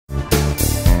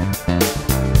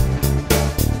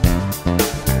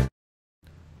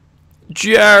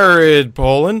Jared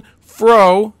Polin,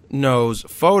 Fro Knows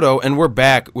Photo, and we're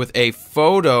back with a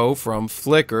photo from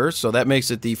Flickr. So that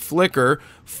makes it the Flickr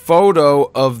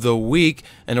Photo of the Week,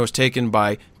 and it was taken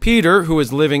by Peter, who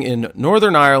is living in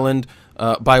Northern Ireland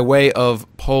by way of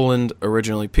Poland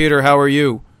originally. Peter, how are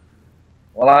you?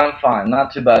 Well, I'm fine.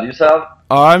 Not too bad. Yourself?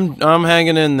 I'm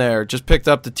hanging in there. Just picked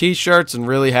up the T-shirts and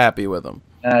really happy with them.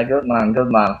 Good man,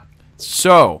 good man.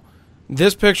 So,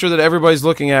 this picture that everybody's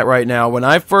looking at right now, when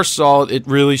I first saw it, it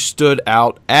really stood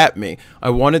out at me. I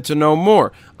wanted to know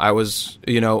more. I was,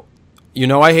 I hate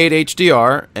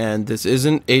HDR, and this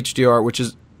isn't HDR, which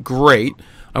is great.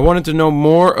 I wanted to know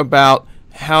more about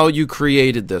how you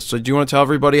created this. So do you want to tell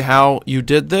everybody how you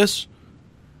did this?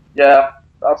 Yeah,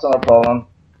 that's not a problem.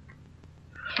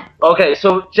 Okay,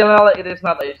 so generally it is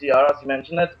not HDR, as you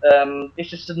mentioned it. It's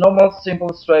just a normal,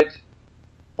 simple, straight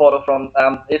photo from,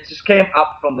 it just came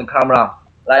up from the camera,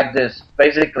 like this,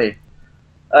 basically.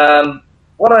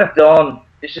 What I've done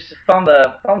is just found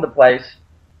the place,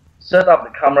 set up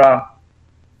the camera,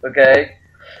 okay,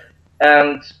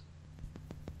 and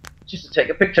just to take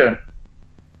a picture.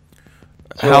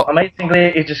 So amazingly,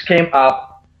 it just came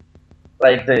up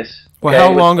like this. Well,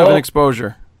 how long of an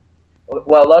exposure?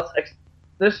 Well,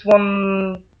 this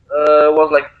one was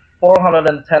like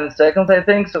 410 seconds, I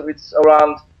think, so it's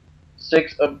around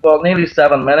nearly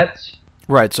 7 minutes.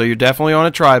 Right, so you're definitely on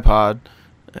a tripod,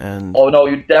 and oh no,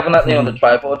 you're definitely on the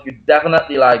tripod. You're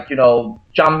definitely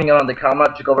jumping around the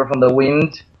camera to cover from the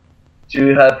wind,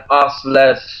 to have as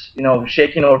less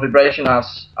shaking or vibration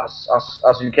as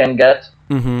you can get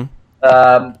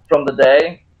from the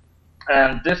day.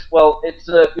 And this, well, it's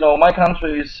my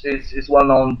country is well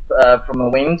known from the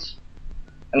winds,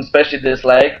 and especially this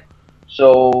lake.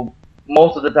 So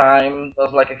most of the time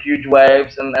there's like a huge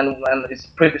waves and it's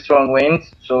pretty strong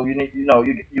winds. So you need you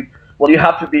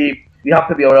have to be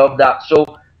aware of that.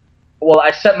 So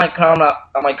I set my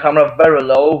camera very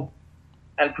low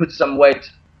and put some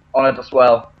weight on it as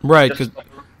well. Right,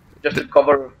 just to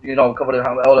cover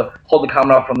hold the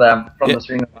camera from the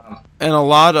swing around. And a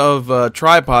lot of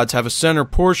tripods have a center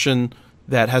portion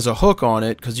that has a hook on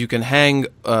it because you can hang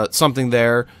something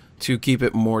there to keep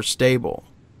it more stable.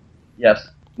 Yes,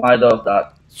 mine does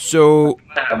that. So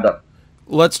I have that.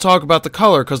 Let's talk about the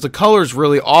color, because the color is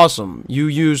really awesome. You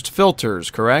used filters,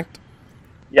 correct?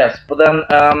 Yes, but then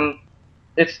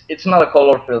it's not a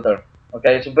color filter.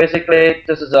 Okay, so basically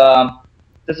this is a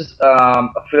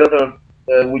filter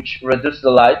which reduces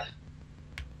the light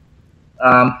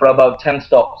for about 10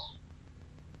 stops.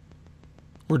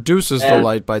 Reduces the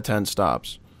light by 10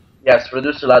 stops. Yes,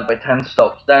 reduce the light by 10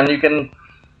 stops. Then you can,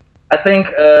 I think,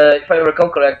 if I recall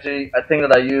correctly, I think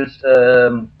that I used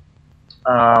the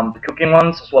cooking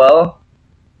ones as well,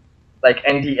 like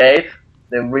ND8,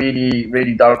 the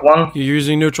really dark one. You're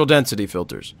using neutral density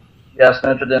filters. Yes,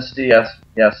 neutral density.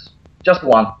 Yes. Just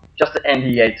one, just the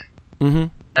ND8.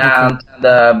 And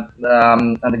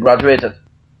the graduated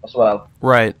as well.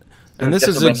 Right. And this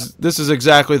is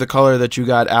exactly the color that you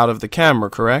got out of the camera,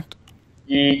 correct?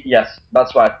 Yes,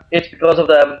 that's right. It's because of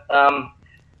the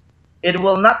it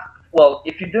will not. Well,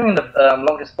 if you're doing the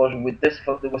long exposure with this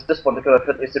particular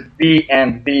filter, it's a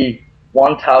B&B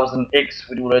 1000X,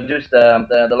 which will reduce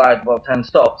the light about 10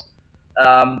 stops.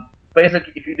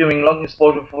 Basically, if you're doing long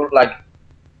exposure for like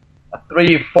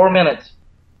 3-4 minutes,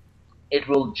 it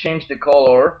will change the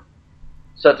color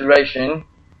saturation.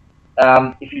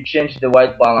 If you change the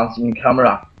white balance in your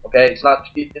camera, okay, it's not.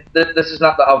 This is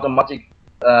not the automatic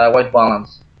white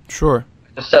balance. Sure.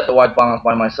 I just set the white balance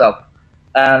by myself,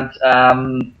 and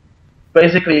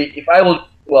basically, if I will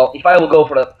go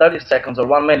for the 30 seconds or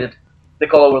 1 minute, the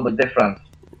color will be different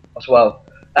as well.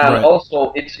 And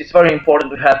also, it's very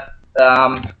important to have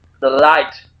the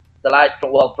light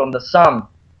from the sun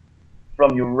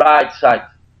from your right side,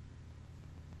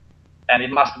 and it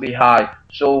must be high.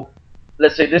 So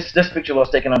let's say this picture was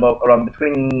taken around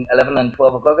between 11 and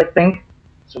 12 o'clock, I think.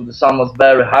 So the sun was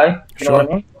very high. You know what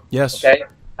I mean? Yes. Okay.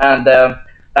 And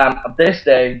this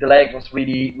day the lake was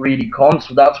really calm.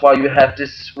 So that's why you have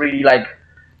this really like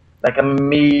a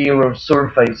mirror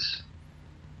surface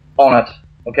on it.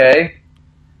 Okay.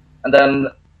 And then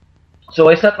so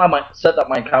I set up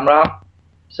my camera,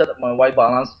 set up my white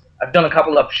balance. I've done a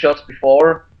couple of shots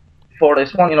before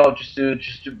this one, just to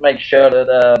make sure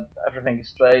that everything is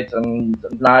straight and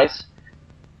nice,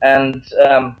 and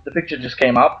the picture just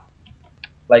came up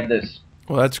like this.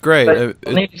 Well, that's great.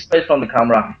 Neatly straight from the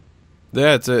camera.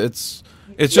 Yeah, it's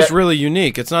just really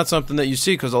unique. It's not something that you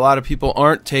see because a lot of people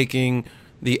aren't taking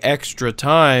the extra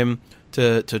time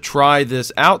to try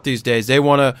this out these days. They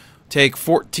want to take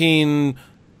 14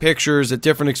 pictures at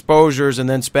different exposures and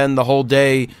then spend the whole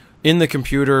day in the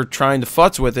computer trying to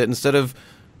futz with it instead of,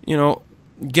 you know,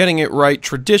 getting it right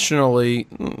traditionally.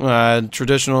 I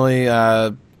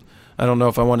don't know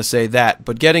if I want to say that,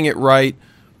 but getting it right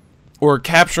or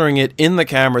capturing it in the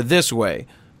camera this way.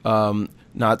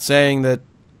 Not saying that,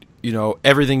 you know,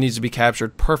 everything needs to be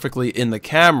captured perfectly in the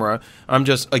camera. I'm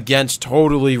just against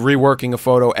totally reworking a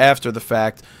photo after the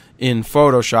fact in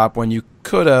Photoshop when you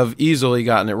could have easily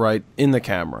gotten it right in the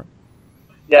camera.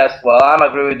 Yes, well, I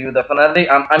agree with you definitely.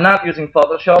 I'm not using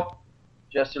Photoshop,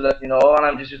 just to let you know, and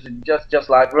I'm just using just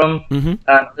Lightroom and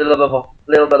a little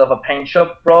bit of a Paint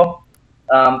Shop Pro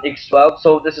X12.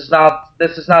 So this is not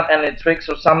any tricks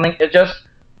or something. It's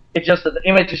just that the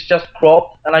image is just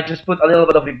cropped, and I just put a little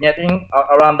bit of vignetting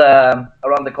around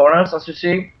the corners, as you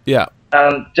see. Yeah.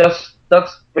 And just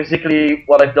that's basically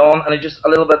what I've done, and it's just a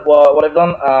little bit what I've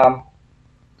done.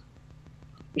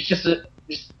 It's just a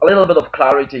little bit of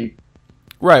clarity.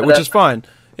 Right, which is fine.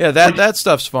 Yeah, that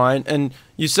stuff's fine. And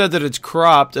you said that it's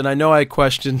cropped, and I know I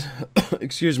questioned,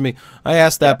 excuse me, I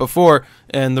asked that before,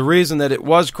 and the reason that it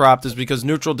was cropped is because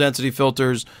neutral density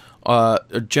filters are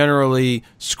generally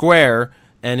square,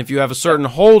 and if you have a certain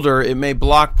holder, it may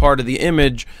block part of the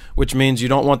image, which means you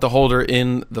don't want the holder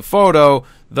in the photo,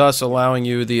 thus allowing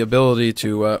you the ability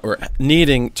to, or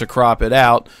needing to crop it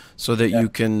out so that you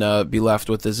can be left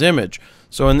with this image.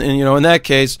 So, in that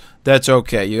case, that's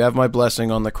okay. You have my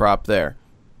blessing on the crop there.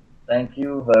 Thank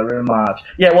you very much.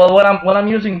 Yeah, well, when I'm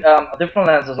using different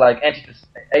lenses like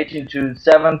 18 to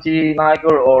 70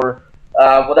 Nikkor or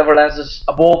whatever lenses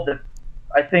above the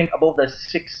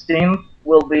 16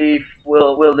 will be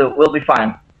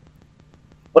fine.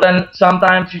 But then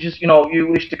sometimes you just you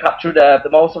wish to capture the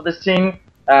most of this thing,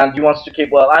 and you want to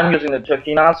keep. Well, I'm using the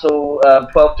Turkina, so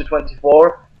 12 to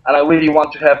 24. And I really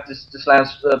want to have this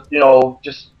lens,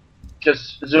 just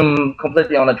zoom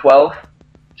completely on the 12,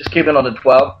 just keep it on the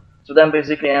 12. So then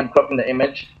basically I'm cropping the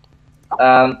image,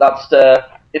 and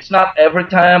it's not every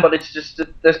time, but it's just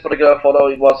this particular photo.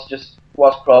 It was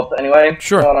cropped anyway.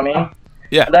 Sure. You know what I mean?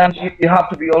 Yeah. And then you have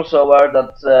to be also aware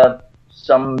that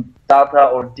some data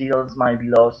or deals might be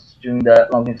lost during the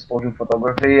long exposure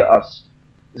photography, as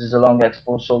this is a long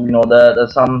exposure. So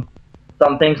there's some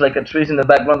things like the trees in the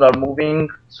background are moving,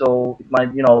 so it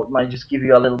might just give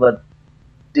you a little bit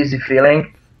dizzy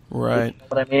feeling. Right. You know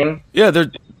what I mean? Yeah,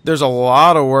 there's a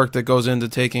lot of work that goes into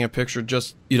taking a picture.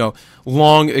 Just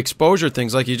long exposure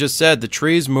things, like you just said. The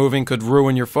trees moving could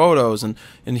ruin your photos, and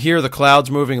here the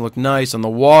clouds moving look nice, and the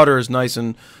water is nice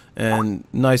and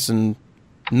nice.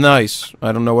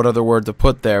 I don't know what other word to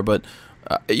put there, but.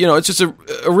 It's just a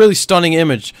really stunning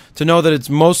image to know that it's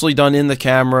mostly done in the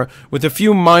camera with a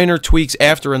few minor tweaks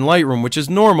after in Lightroom, which is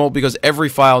normal because every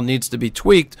file needs to be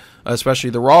tweaked, especially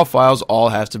the raw files all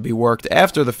have to be worked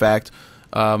after the fact.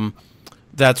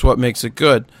 That's what makes it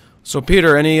good. So,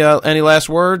 Peter, any last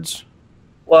words?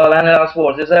 Well, any last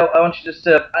words is I want you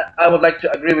to I would like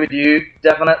to agree with you,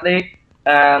 definitely,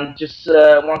 and just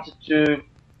wanted to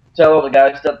tell all the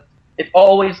guys that it's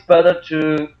always better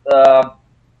to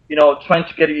trying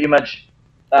to get your image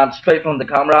straight from the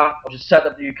camera, or just set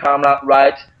up your camera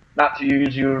right, not to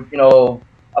use your,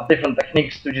 different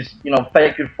techniques to just,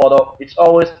 fake your photo. It's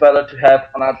always better to have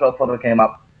a natural photo came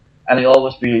up, and it'll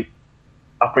always be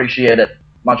appreciated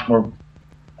much more,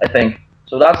 I think.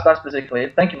 So that's basically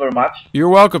it. Thank you very much. You're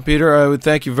welcome, Peter. I would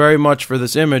thank you very much for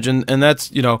this image, and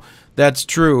that's, that's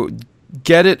true.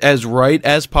 Get it as right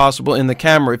as possible in the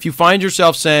camera. If you find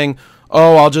yourself saying,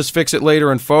 oh, I'll just fix it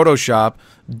later in Photoshop,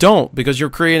 don't, because you're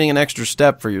creating an extra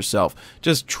step for yourself.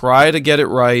 Just try to get it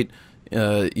right.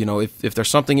 If there's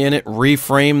something in it,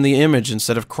 reframe the image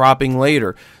instead of cropping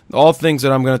later. All things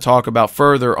that I'm going to talk about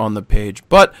further on the page.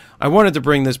 But I wanted to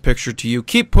bring this picture to you.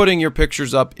 Keep putting your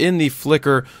pictures up in the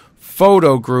Flickr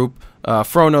photo group,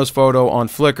 Frono's Photo on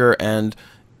Flickr, and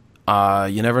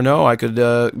you never know, I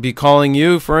could be calling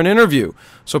you for an interview.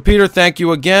 So, Peter, thank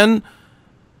you again.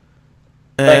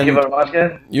 Thank you very much,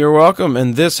 guys. You're welcome.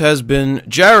 And this has been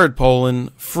Jared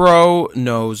Polin,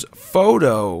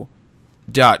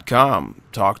 FroKnowsPhoto.com.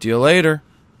 Talk to you later.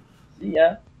 See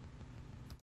ya.